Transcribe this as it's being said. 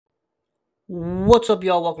What's up,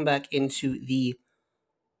 y'all? Welcome back into the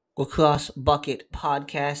Lacrosse Bucket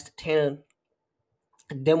Podcast. Tanner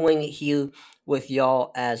Demling here with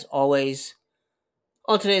y'all as always.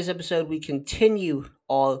 On today's episode, we continue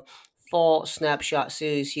our fall snapshot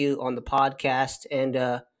series here on the podcast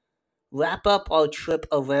and wrap up our trip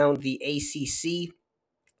around the ACC,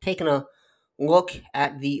 taking a look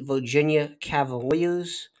at the Virginia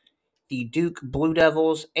Cavaliers, the Duke Blue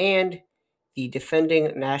Devils, and the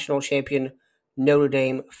defending national champion Notre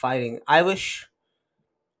Dame Fighting Irish.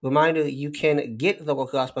 Reminder, you can get the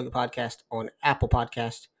Lacrosse Bucket Podcast on Apple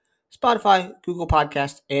Podcast, Spotify, Google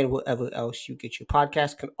Podcast, and wherever else you get your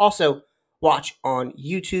podcast. Can also watch on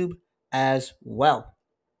YouTube as well.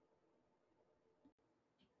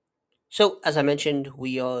 So, as I mentioned,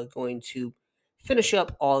 we are going to finish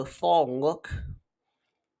up our fall look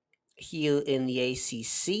here in the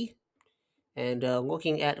ACC and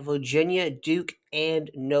looking at Virginia, Duke, and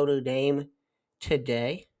Notre Dame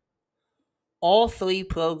today. All three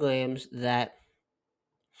programs that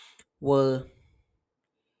were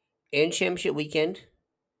in championship weekend.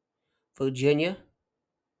 Virginia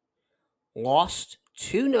lost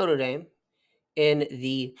to Notre Dame in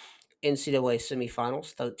the NCAA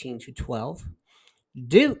semifinals, 13-12.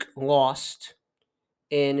 Duke lost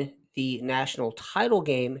in the national title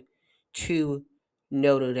game to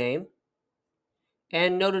Notre Dame.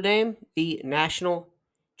 And Notre Dame, the national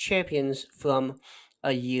champions from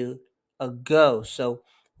a year ago. So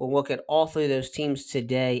we'll look at all three of those teams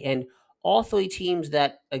today. And all three teams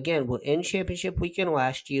that, again, were in championship weekend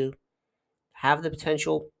last year have the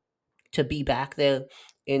potential to be back there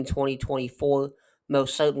in 2024.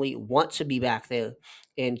 Most certainly want to be back there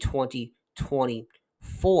in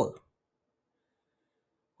 2024.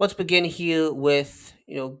 Let's begin here with,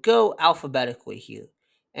 go alphabetically here.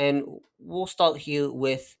 And we'll start here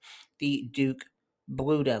with the Duke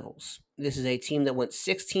Blue Devils. This is a team that went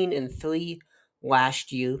 16-3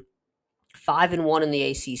 last year, 5-1 in the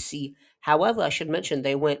ACC. However, I should mention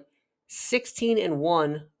they went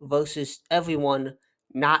 16-1 versus everyone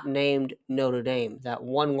not named Notre Dame. That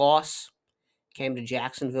one loss came to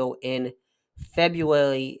Jacksonville in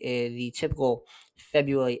February, the typical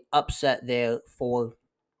February upset there for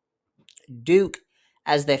Duke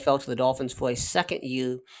as they fell to the Dolphins for a second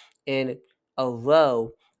year in a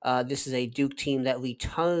row. This is a Duke team that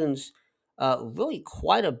returns really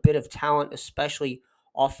quite a bit of talent, especially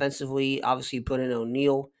offensively. Obviously, Brennan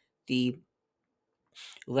O'Neill, the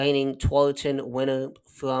reigning Twerton winner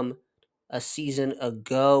from a season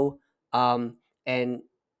ago. And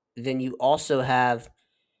then you also have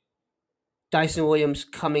Dyson Williams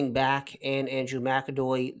coming back and Andrew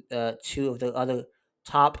McAdory, two of the other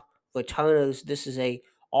top returners. This is a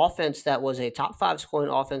offense that was a top 5 scoring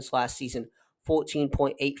offense last season,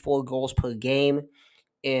 14.84 goals per game.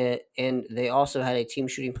 And they also had a team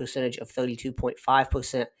shooting percentage of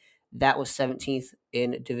 32.5%. That was 17th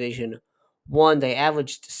in Division 1. They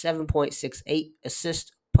averaged 7.68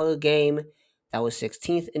 assists per game. That was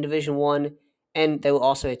 16th in Division 1. And they were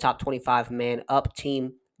also a top 25 man up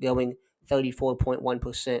team, going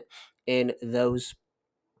 34.1% in those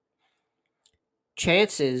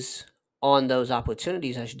chances on those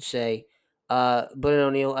opportunities, I should say. Brennan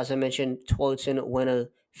O'Neill, as I mentioned, Twerton winner,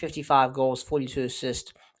 55 goals, 42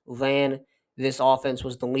 assists, ran this offense,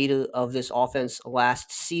 was the leader of this offense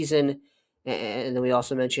last season. And then we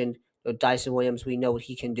also mentioned Dyson Williams. We know what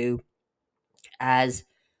he can do as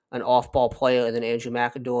an off-ball player. And then Andrew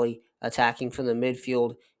McAdory attacking from the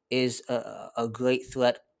midfield is a great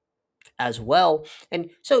threat as well.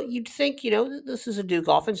 And so you'd think, this is a Duke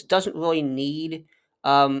offense, doesn't really need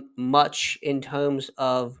much in terms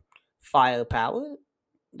of firepower.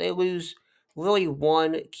 They lose really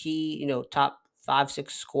one key, top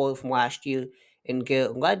 5-6 scorer from last year in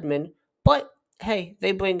Garrett Ledman. But hey,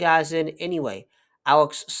 they bring guys in anyway.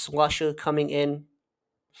 Alex Slusher coming in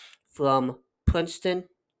from Princeton.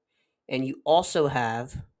 And you also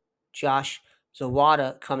have Josh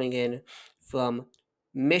Zawada coming in from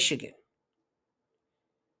Michigan.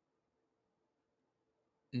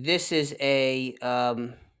 This is a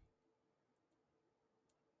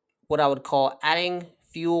what I would call adding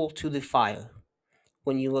fuel to the fire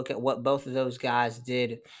when you look at what both of those guys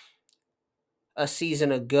did a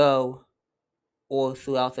season ago, or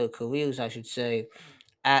throughout their careers, I should say,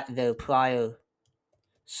 at their prior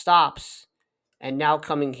stops, and now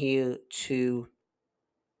coming here to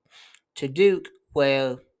Duke,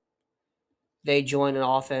 where they join an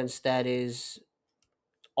offense that is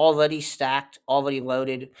already stacked, already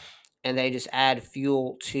loaded, and they just add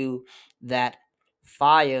fuel to that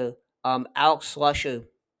fire. Alex Slusher,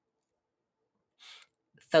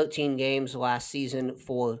 13 games last season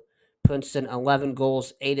for Princeton, 11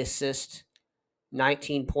 goals, 8 assists,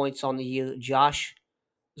 19 points on the year. Josh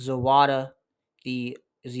Zawada, the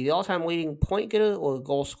is he the all-time leading point getter or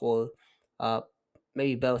goal scorer? Uh,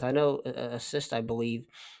 Maybe both. I know assist, I believe,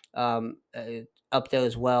 up there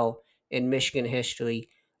as well in Michigan history.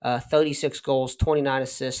 36 goals, 29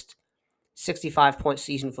 assists, 65-point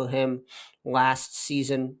season for him last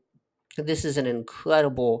season. This is an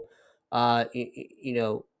incredible, you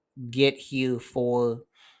know, get here for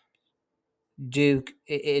Duke.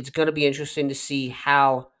 It's going to be interesting to see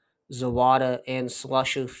how Zawada and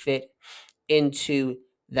Slusher fit into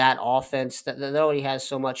that offense that already has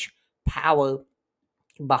so much power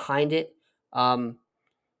behind it. Um,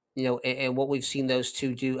 and what we've seen those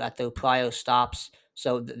two do at their prior stops.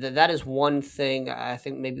 So that is one thing I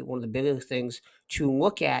think maybe one of the bigger things to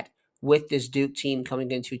look at with this Duke team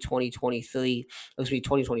coming into 2023, excuse me,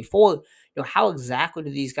 2024. How exactly do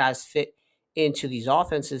these guys fit into these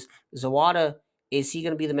offenses? Zawada, is he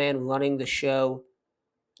going to be the man running the show,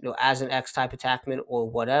 as an X type attackman or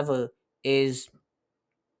whatever? Is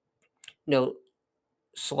you know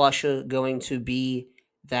Slusher going to be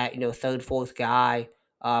that third, fourth guy?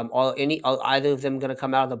 Are either of them going to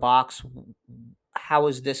come out of the box? How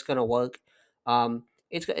is this going to work?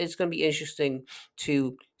 It's going to be interesting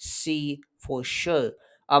to see for sure.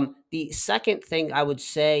 The second thing I would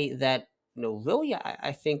say that really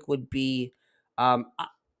I think would be I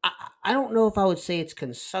I don't know if I would say it's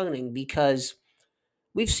concerning because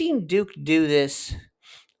we've seen Duke do this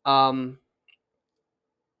um,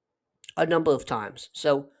 a number of times.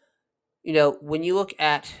 So when you look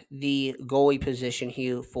at the goalie position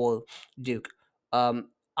here for Duke,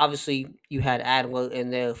 obviously you had Adler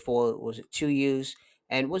in there for was it 2 years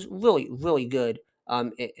and was really really good.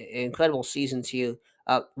 Incredible seasons here.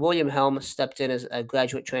 William Helm stepped in as a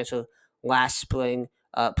graduate transfer last spring.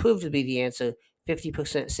 Proved to be the answer.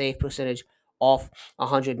 50% save percentage off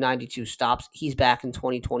 192 stops. He's back in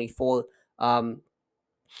 2024.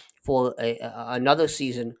 For another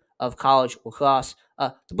season of college lacrosse.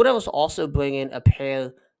 The Blue Devils also bring in a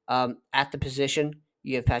pair at the position.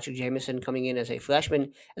 You have Patrick Jameson coming in as a freshman,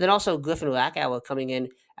 and then also Griffin Rackauer coming in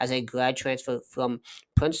as a grad transfer from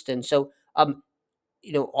Princeton. So,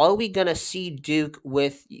 are we gonna see Duke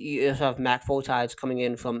with you also have Mac Fortides coming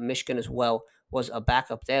in from Michigan as well? Was a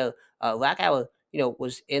backup there. Rackauer,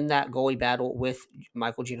 was in that goalie battle with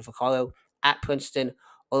Michael Giannificaro at Princeton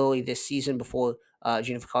early this season before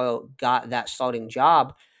Giannificaro got that starting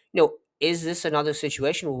job. Is this another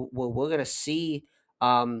situation where we're gonna see,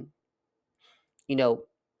 um, you know,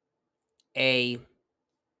 a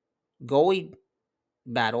goalie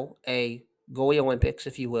battle, a goalie Olympics,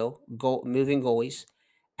 if you will, moving goalies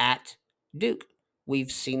at Duke?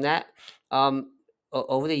 We've seen that um,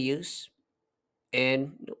 over the years,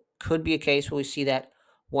 and could be a case where we see that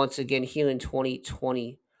once again here in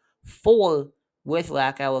 2024 with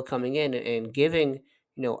Lackauer coming in and giving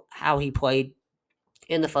how he played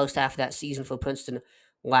in the first half of that season for Princeton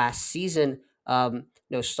last season.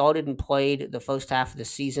 Started and played the first half of the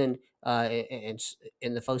season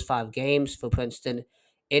in the first 5 games for Princeton.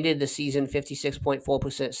 Ended the season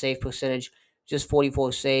 56.4% save percentage, just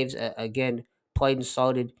 44 saves. Again, played and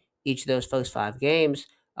started each of those first 5 games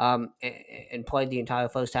and played the entire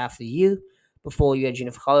first half of the year before you had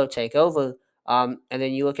Giannificaro take over. And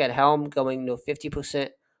then you look at Helm going 50%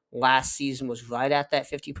 last season, was right at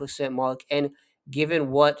that 50% mark. And given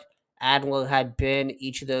what Adler had been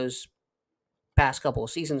each of those past couple of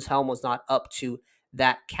seasons, Helm was not up to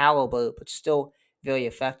that caliber, but still very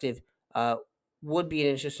effective. Uh, would be an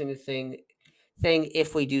interesting thing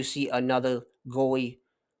if we do see another goalie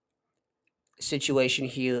situation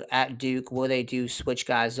here at Duke where they do switch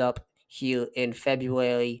guys up here in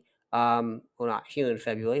February. Well, not here in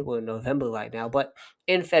February. We're in November right now, but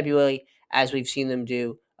in February, as we've seen them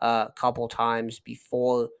do a couple times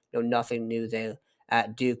before. Nothing new there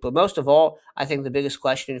at Duke. But most of all, I think the biggest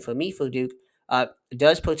question for me for Duke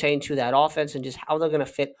does pertain to that offense and just how they're going to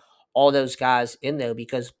fit all those guys in there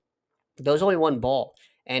because there was only one ball.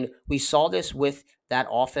 And we saw this with that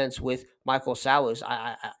offense with Michael Sowers.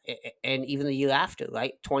 And even the year after,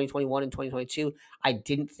 right? 2021 and 2022, I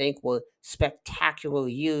didn't think were spectacular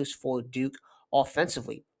years for Duke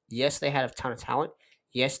offensively. Yes, they had a ton of talent.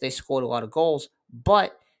 Yes, they scored a lot of goals,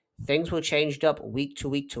 but things were changed up week to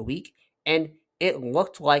week to week. And it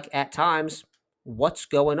looked like at times, what's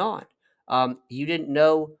going on? You didn't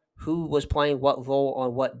know who was playing what role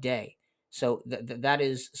on what day. So that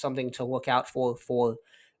is something to look out for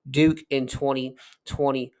Duke in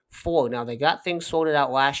 2024. Now they got things sorted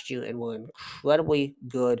out last year and were incredibly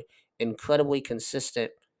good, incredibly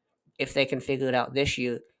consistent. If they can figure it out this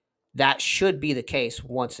year, that should be the case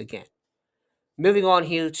once again. Moving on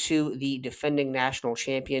here to the defending national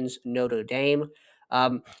champions, Notre Dame.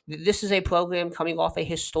 This is a program coming off a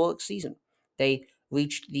historic season. They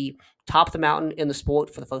reached the top of the mountain in the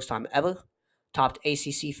sport for the first time ever, topped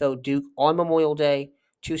ACC foe Duke on Memorial Day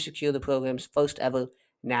to secure the program's first ever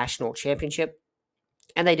national championship.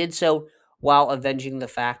 And they did so while avenging the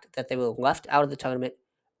fact that they were left out of the tournament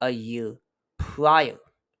a year prior.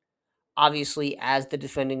 Obviously, as the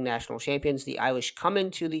defending national champions, the Irish come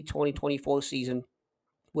into the 2024 season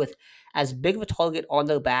with as big of a target on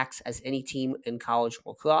their backs as any team in college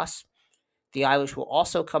lacrosse. The Irish will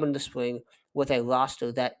also come in the spring with a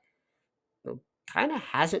roster that kind of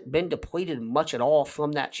hasn't been depleted much at all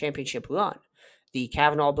from that championship run. The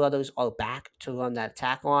Kavanaugh brothers are back to run that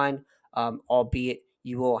attack line, albeit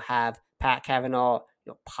you will have Pat Kavanaugh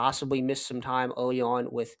possibly miss some time early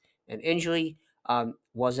on with an injury.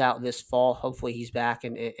 Was out this fall. Hopefully, he's back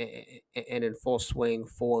and in full swing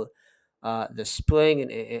for the spring,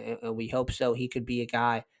 and we hope so. He could be a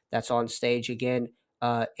guy that's on stage again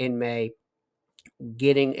in May,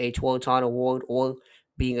 getting a Toroton Award or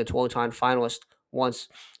being a Toroton finalist once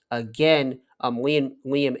again. Liam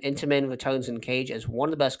Intamin returns in cage as one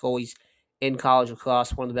of the best goalies in college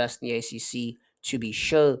lacrosse, one of the best in the ACC to be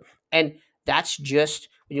sure. And that's just,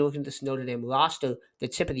 when you look at this Notre Dame roster, the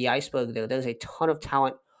tip of the iceberg there. There's a ton of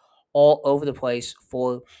talent all over the place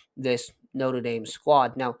for this Notre Dame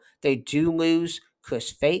squad. Now, they do lose Chris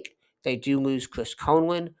Fake. They do lose Chris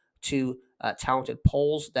Conlon, two talented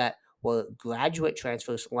Poles that were graduate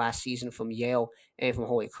transfers last season from Yale and from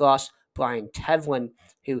Holy Cross. Brian Tevlin,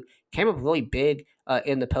 who came up really big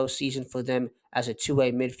in the postseason for them as a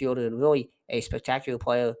two-way midfielder and really a spectacular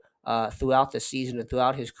player throughout the season and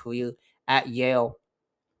throughout his career at Yale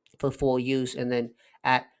for 4 years, and then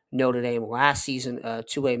at Notre Dame last season,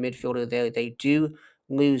 two-way midfielder there. They do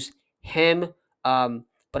lose him,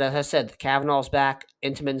 but as I said, the Kavanaugh's back,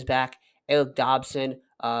 Intamin's back, Eric Dobson,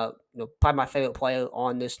 probably my favorite player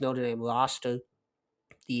on this Notre Dame roster,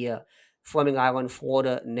 the Fleming Island,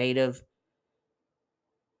 Florida native,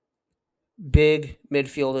 big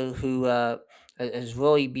midfielder who has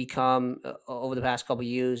really become over the past couple of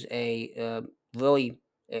years a really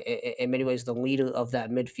in many ways the leader of that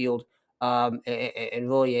midfield, and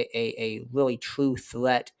really a really true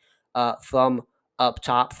threat from up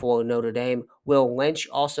top for Notre Dame. Will Lynch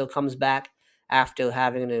also comes back after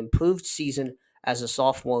having an improved season as a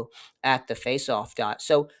sophomore at the faceoff dot.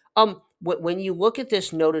 So when you look at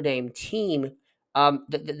this Notre Dame team,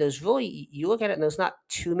 there's really, you look at it and there's not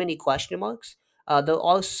too many question marks. There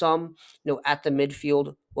are some, at the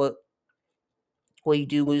midfield where you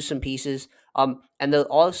do lose some pieces, and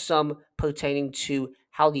there are some pertaining to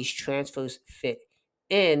how these transfers fit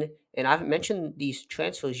in. And I haven't mentioned these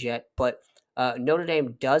transfers yet, but Notre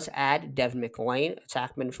Dame does add Devin McLean,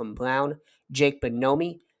 attackman from Brown, Jake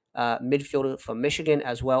Bonomi, midfielder from Michigan,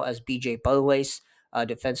 as well as BJ Burlace,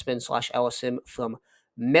 defenseman slash LSM from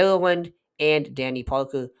Maryland, and Danny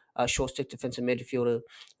Parker, a short stick defensive midfielder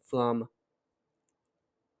from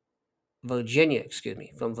from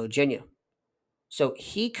Virginia. So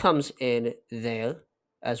he comes in there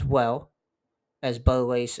as well as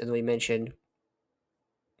Burlace, and we mentioned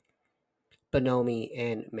Bonomi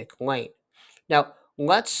and McLean. Now,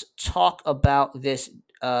 let's talk about this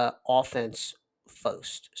offense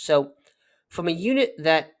first. So, from a unit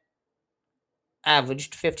that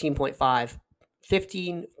averaged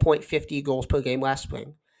 15.50 goals per game last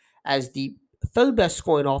spring, as the third best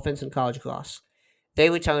scoring offense in college lacrosse, they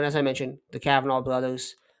return, as I mentioned, the Kavanaugh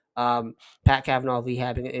brothers. Pat Kavanaugh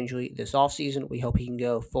rehabbing an injury this offseason. We hope he can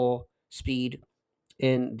go full speed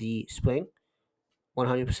in the spring,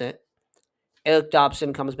 100%. Eric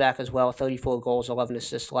Dobson comes back as well, 34 goals, 11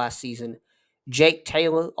 assists last season. Jake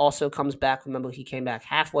Taylor also comes back. Remember, he came back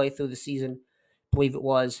halfway through the season, I believe it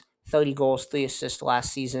was 30 goals, 3 assists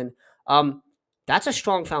last season. That's a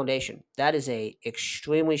strong foundation. That is a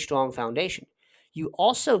extremely strong foundation. You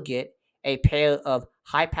also get a pair of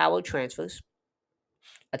high-powered transfers.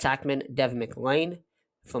 Attackman Devin McLean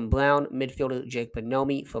from Brown, midfielder Jake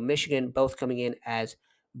Bonomi from Michigan, both coming in as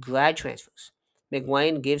grad transfers.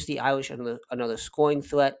 McLean gives the Irish another scoring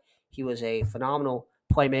threat. He was a phenomenal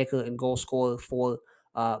playmaker and goal scorer for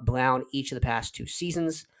Brown each of the past 2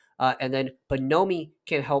 seasons. And then Bonomi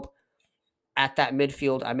can help at that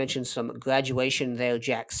midfield. I mentioned some graduation there.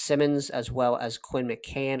 Jack Simmons as well as Quinn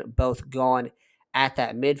McCann, both gone at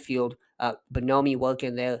that midfield. Bonomi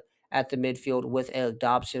working there at the midfield with Eric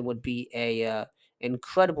Dobson would be a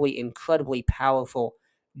incredibly powerful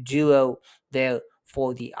duo there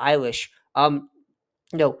for the Irish.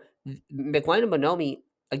 You know, McLean and Bonomi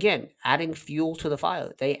again, adding fuel to the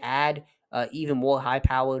fire. They add even more high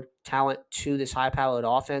powered talent to this high powered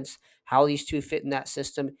offense. How these two fit in that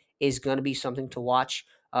system is going to be something to watch.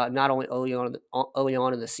 Not only early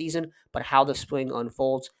on in the season, but how the spring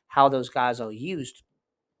unfolds, how those guys are used.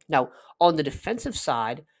 Now, on the defensive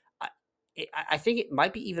side, I, I think it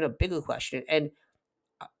might be even a bigger question, and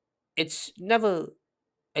uh, it's never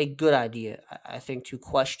a good idea, I think, to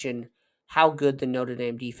question how good the Notre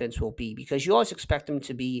Dame defense will be because you always expect them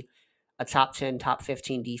to be a top 10, top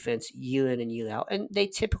 15 defense year in and year out, and they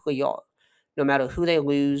typically are. No matter who they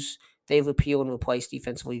lose, they've repealed and replaced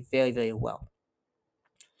defensively very, very well.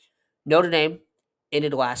 Notre Dame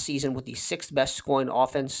ended last season with the sixth best scoring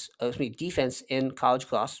defense in college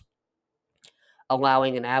cross,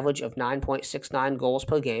 allowing an average of 9.69 goals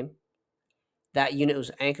per game. That unit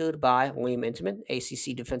was anchored by William Intiman,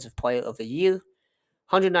 ACC Defensive Player of the Year,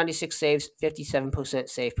 196 saves, 57%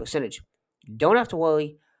 save percentage. Don't have to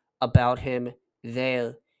worry about him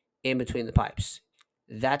there in between the pipes.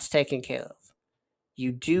 That's taken care of.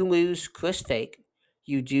 You do lose Chris Fake.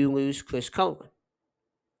 You do lose Chris Coleman.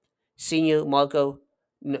 Senior Marco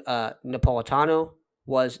Napolitano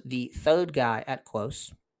was the third guy at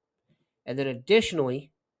close. And then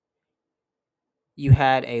additionally, you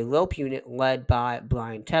had a rope unit led by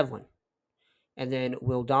Brian Tevlin. And then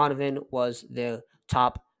Will Donovan was their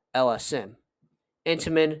top LSM.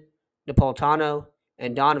 Intamin, Napolitano,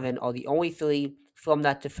 and Donovan are the only three from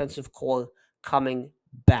that defensive core coming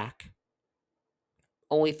back.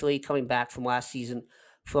 Only three coming back from last season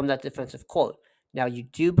from that defensive core. Now, you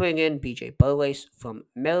do bring in BJ Burleson from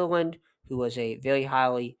Maryland, who was a very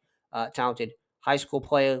highly talented high school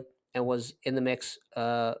player and was in the mix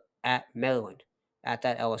at Maryland at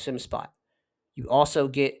that LSM spot. You also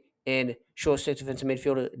get in short stick defensive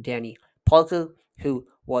midfielder Danny Parker, who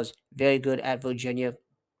was very good at Virginia.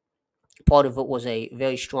 Part of it was a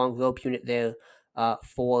very strong rope unit there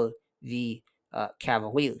for the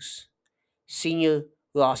Cavaliers. Senior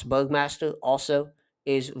Ross Bergmaster also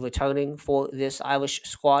is returning for this Irish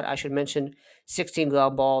squad. I should mention 16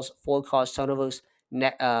 ground balls, 4 caused turnovers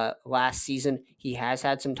last season. He has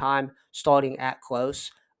had some time starting at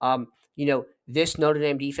close. This Notre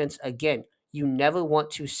Dame defense, again, you never want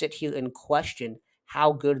to sit here and question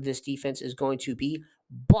how good this defense is going to be,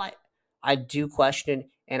 but I do question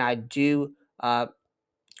and I do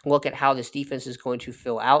look at how this defense is going to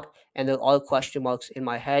fill out. And there are question marks in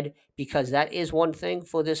my head because that is one thing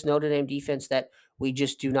for this Notre Dame defense that we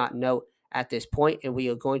just do not know at this point, and we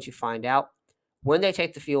are going to find out when they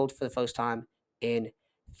take the field for the first time in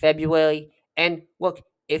February. And look,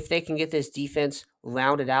 if they can get this defense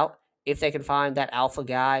rounded out, if they can find that alpha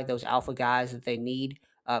guy, those alpha guys that they need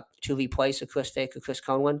to replace a Chris Fake or Chris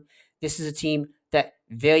Conlon, this is a team that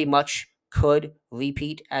very much could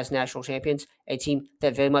repeat as national champions, a team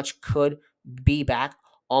that very much could be back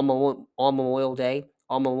on Memorial Day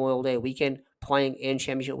weekend, playing in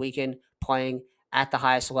championship weekend, playing at the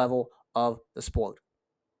highest level of the sport.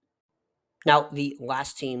 Now, the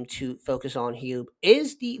last team to focus on here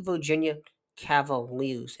is the Virginia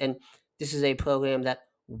Cavaliers. And this is a program that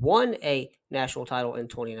won a national title in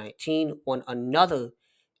 2019, won another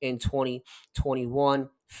in 2021,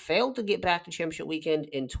 failed to get back to championship weekend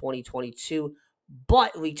in 2022,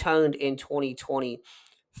 but returned in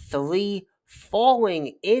 2023,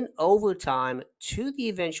 falling in overtime to the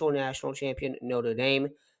eventual national champion Notre Dame,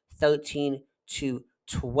 13-12.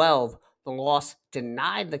 The loss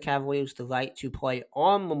denied the Cavaliers the right to play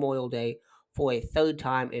on Memorial Day for a third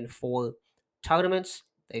time in 4 tournaments.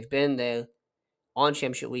 They've been there on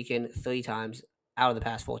championship weekend 3 times out of the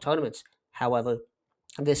past 4 tournaments. However,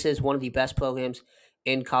 this is one of the best programs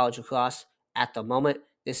in college lacrosse at the moment.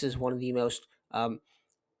 This is one of the most, I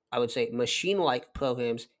would say, machine-like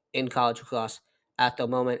programs in college lacrosse at the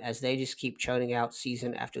moment as they just keep churning out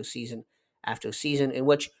season after season after season in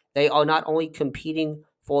which they are not only competing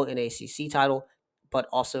for an ACC title, but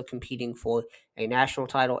also competing for a national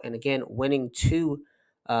title. And again, winning 2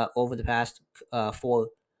 over the past 4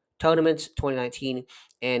 tournaments, 2019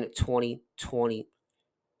 and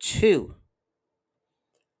 2022.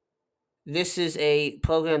 This is a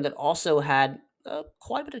program that also had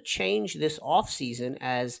quite a bit of change this offseason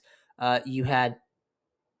as you had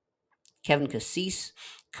Kevin Cassis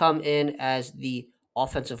come in as the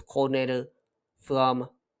offensive coordinator from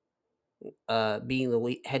being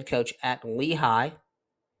the head coach at Lehigh.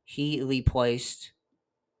 He replaced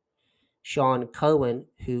Sean Cohen,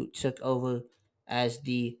 who took over as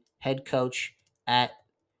the head coach at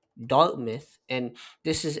Dartmouth. And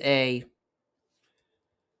this is an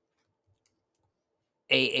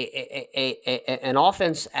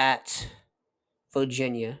offense at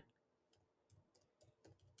Virginia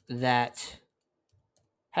that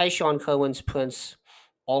has Sean Cohen's prints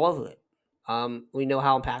all over it. We know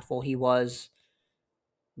how impactful he was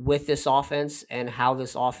with this offense and how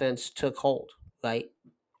this offense took hold, right?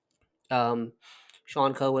 Um,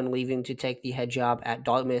 Sean Cohen leaving to take the head job at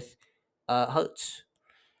Dartmouth hurts,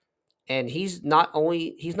 and he's not the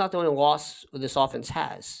only loss this offense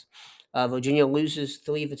has. Virginia loses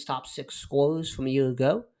three of its top six scorers from a year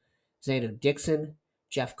ago: Xander Dixon,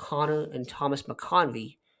 Jeff Connor, and Thomas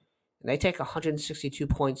McConvey, and they take 162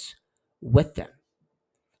 points with them.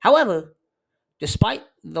 However, despite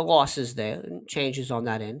the losses there and changes on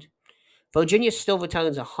that end, Virginia still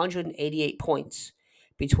returns 188 points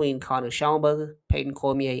between Connor Schellenberger, Peyton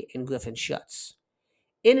Cormier, and Griffin Schutz.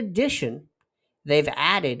 In addition, they've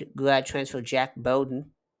added grad transfer Jack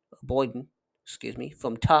Boyden,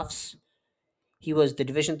 from Tufts. He was the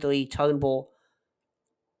Division III Turnbull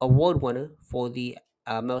Award winner for the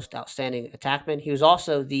most outstanding attackman. He was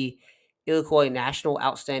also the Iroquois National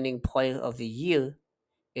Outstanding Player of the Year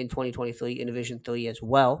in 2023 in Division III as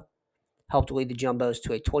well. Helped lead the Jumbos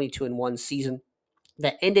to a 22-1 season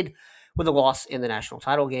that ended with a loss in the national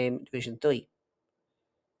title game, Division III.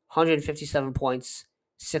 157 points,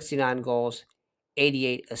 69 goals,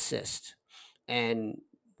 88 assists. And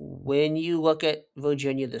when you look at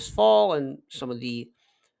Virginia this fall and some of the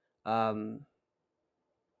um,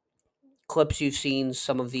 clips you've seen,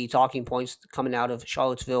 some of the talking points coming out of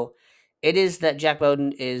Charlottesville, it is that Jack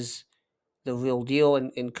Bowden is the real deal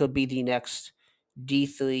and could be the next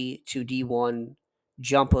D3 to D1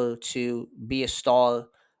 jumper to be a star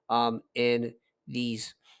in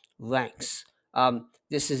these ranks.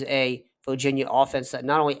 This is a Virginia offense that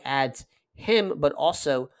not only adds him, but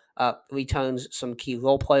also returns some key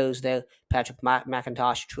role players there: Patrick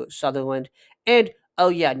McIntosh, Truett Sutherland, and oh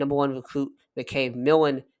yeah, number one recruit McCabe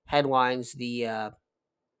Millen headlines the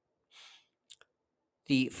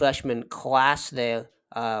freshman class there.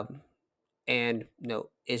 And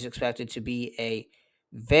is expected to be a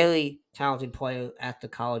very talented player at the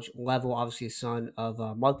college level. Obviously, son of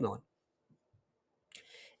Mark Millen,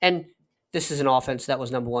 and this is an offense that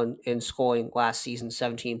was number one in scoring last season,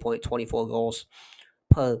 17.24 goals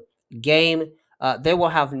per game. They will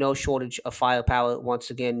have no shortage of firepower. Once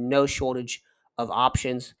again, no shortage of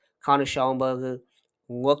options. Connor Schellenberger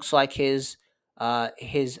looks like his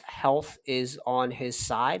health is on his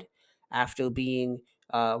side after being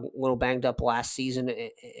a little banged up last season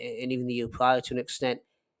and even the year prior to an extent.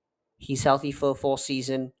 He's healthy for a full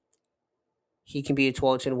season. He can be a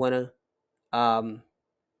Tolleton winner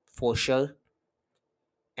for sure.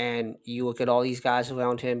 And you look at all these guys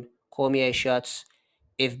around him. Cormier Schutz.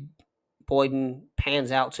 If Boyden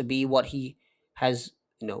pans out to be what he has,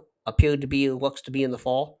 appeared to be, looks to be in the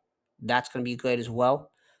fall, that's going to be great as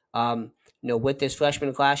well. With this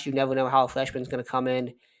freshman class, you never know how a freshman's going to come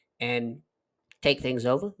in and take things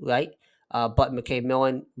over, right? But McCabe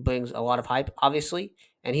Millen brings a lot of hype, obviously,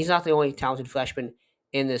 and he's not the only talented freshman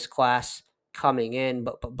in this class coming in,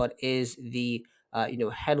 but is the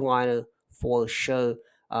headliner for sure.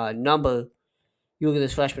 Number You look at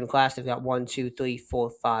this freshman class; they've got 7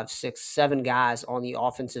 guys on the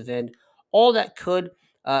offensive end, all that could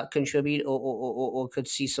contribute or could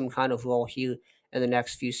see some kind of role here in the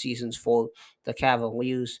next few seasons for the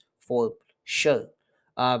Cavaliers for sure.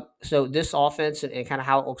 So this offense and kind of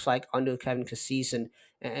how it looks like under Kevin Cassis and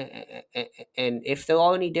if there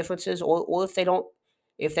are any differences or if they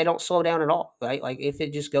don't slow down at all, right? Like if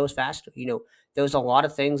it just goes faster, there's a lot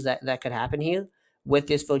of things that could happen here with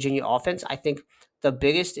this Virginia offense. I think the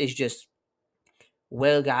biggest is just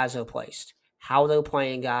where guys are placed, how they're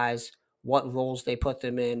playing guys, what roles they put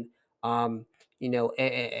them in. And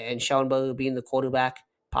Schellenberger being the quarterback,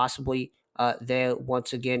 possibly there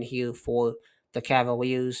once again here for the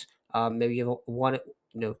Cavaliers. Maybe you have one,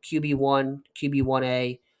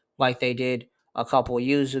 QB1A, like they did a couple of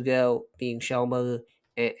years ago, being Schellenberger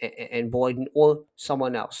and Boyden or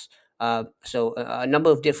someone else. So a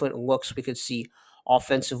number of different looks we could see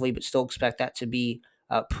offensively, but still expect that to be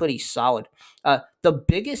pretty solid. The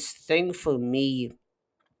biggest thing for me,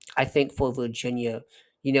 I think, for Virginia,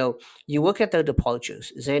 you look at their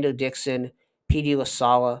departures: Xander Dixon, P.D.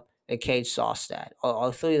 LaSala, and Cade Sawstad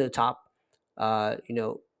are three of the top,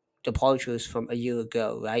 departures from a year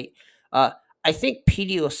ago, right? I think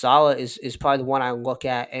P.D. LaSala is probably the one I look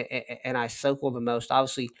at and I circle the most.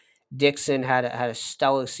 Obviously, Dixon had a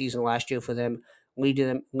stellar season last year for them,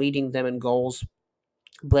 leading them in goals.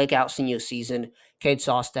 Breakout senior season. Cade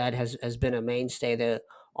Sawstad has been a mainstay there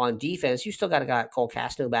on defense. You still got a guy Cole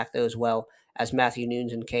Castro back there as well as Matthew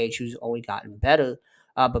Nunes and Cage, who's only gotten better.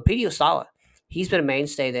 But Petey Osala, he's been a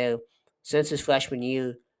mainstay there since his freshman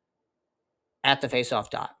year at the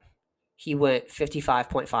faceoff dot. He went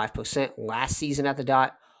 55.5% last season at the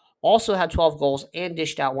dot. Also had 12 goals and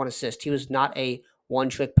dished out one assist. He was not a one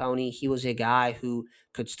trick pony. He was a guy who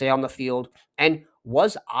could stay on the field and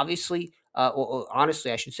was obviously, or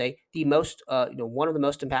honestly, I should say, the most, one of the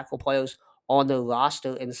most impactful players on the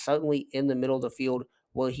roster, and certainly in the middle of the field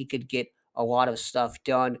where he could get a lot of stuff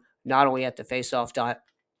done, not only at the faceoff dot,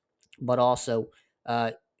 but also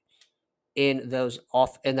uh, in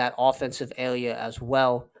that offensive area as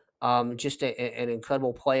well. Just an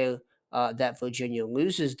incredible player that Virginia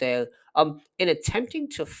loses there. In attempting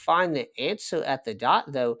to find the answer at the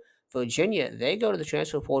dot, though, Virginia, they go to the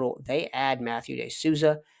transfer portal. They add Matthew De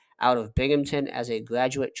Souza out of Binghamton as a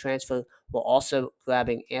graduate transfer, while also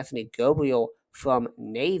grabbing Anthony Gabriel from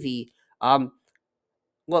Navy.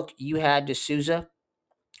 Look, you had De Souza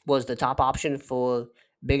was the top option for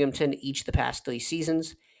Binghamton each the past 3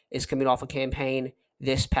 seasons. Is coming off a campaign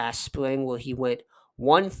this past spring where he went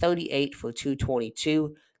 138 for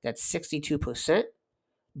 222. That's 62%.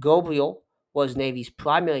 Gabriel was Navy's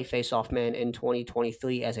primary faceoff man in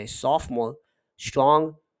 2023 as a sophomore.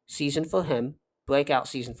 Strong season for him, breakout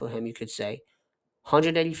season for him, you could say.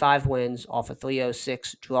 185 wins off of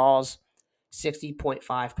 306 draws,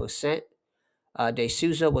 60.5%. De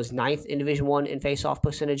Souza was ninth in Division One in faceoff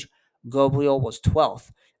percentage. Gabriel was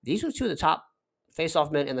 12th. These were two of the top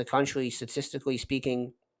faceoff men in the country, statistically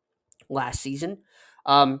speaking, last season.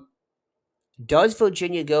 Um, does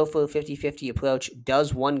Virginia go for a 50-50 approach?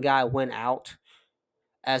 Does one guy win out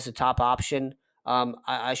as the top option?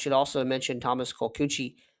 I should also mention Thomas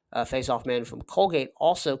Kolkuchi, faceoff man from Colgate,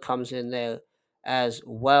 also comes in there as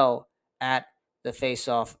well at the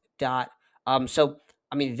faceoff dot. So,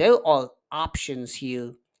 I mean, there are options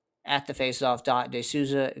here at the faceoff dot. De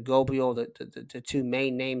Souza, Gabriel, the two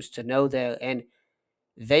main names to know there. And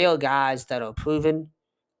they are guys that are proven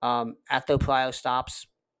at their prior stops.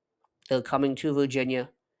 They're coming to Virginia,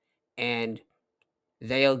 and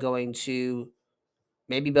they are going to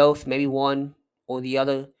maybe both, maybe one or the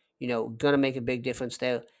other, going to make a big difference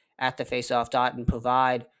there at the faceoff dot and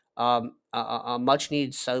provide a much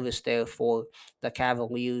needed service there for the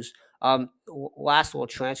Cavaliers. Last little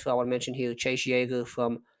transfer I want to mention here, Chase Yeager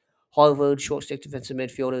from Harvard, short stick defensive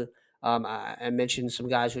midfielder. I mentioned some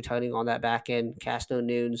guys returning on that back end. Castro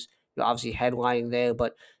Nunes, obviously headlining there,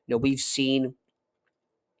 but we've seen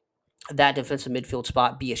that defensive midfield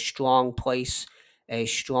spot be a strong place, a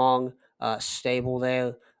strong stable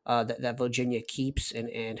there that Virginia keeps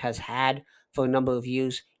and has had for a number of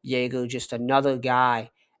years. Yeager, just another guy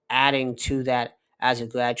adding to that as a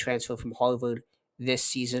grad transfer from Harvard this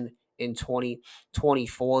season in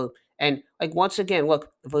 2024. And like once again,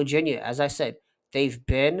 look, Virginia, as I said, they've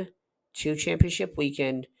been to championship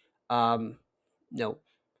weekend. Um, no,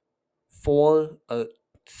 four,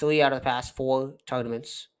 3 out of the past 4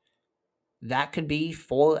 tournaments. That could be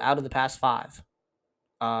 4 out of the past 5.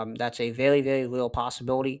 That's a very, very real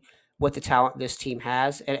possibility with the talent this team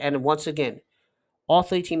has. And once again, all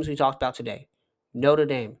 3 teams we talked about today: Notre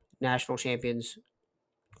Dame, national champions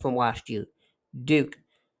from last year; Duke,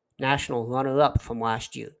 national runner up from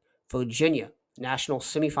last year; Virginia, national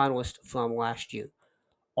semifinalist from last year.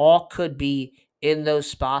 All could be in those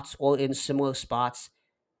spots or in similar spots.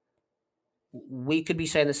 We could be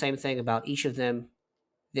saying the same thing about each of them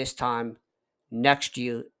this time next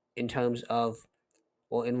year in terms of,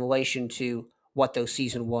 well, in relation to what their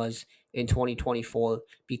season was in 2024,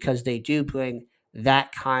 because they do bring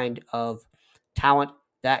that kind of talent,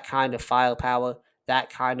 that kind of firepower, that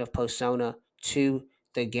kind of persona to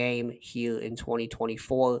the game here in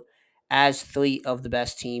 2024 as 3 of the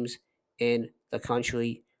best teams in the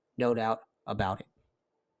country, no doubt about it.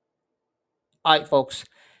 All right, folks,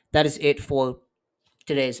 that is it for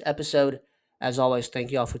today's episode. As always,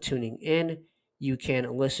 thank you all for tuning in. You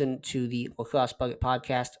can listen to the Lacrosse Bucket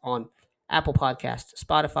podcast on Apple Podcast,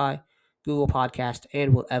 Spotify, Google Podcast,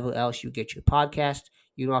 and wherever else you get your podcast.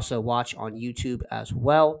 You can also watch on YouTube as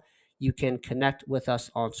well. You can connect with us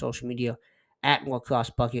on social media at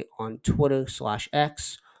Lacrosse Bucket on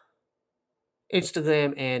Twitter/X,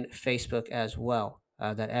 Instagram, and Facebook as well.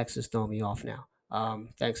 That X is throwing me off now.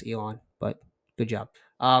 Thanks, Elon, but good job.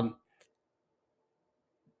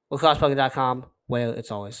 LacrosseBucket.com, where it's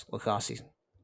always lacrosse season.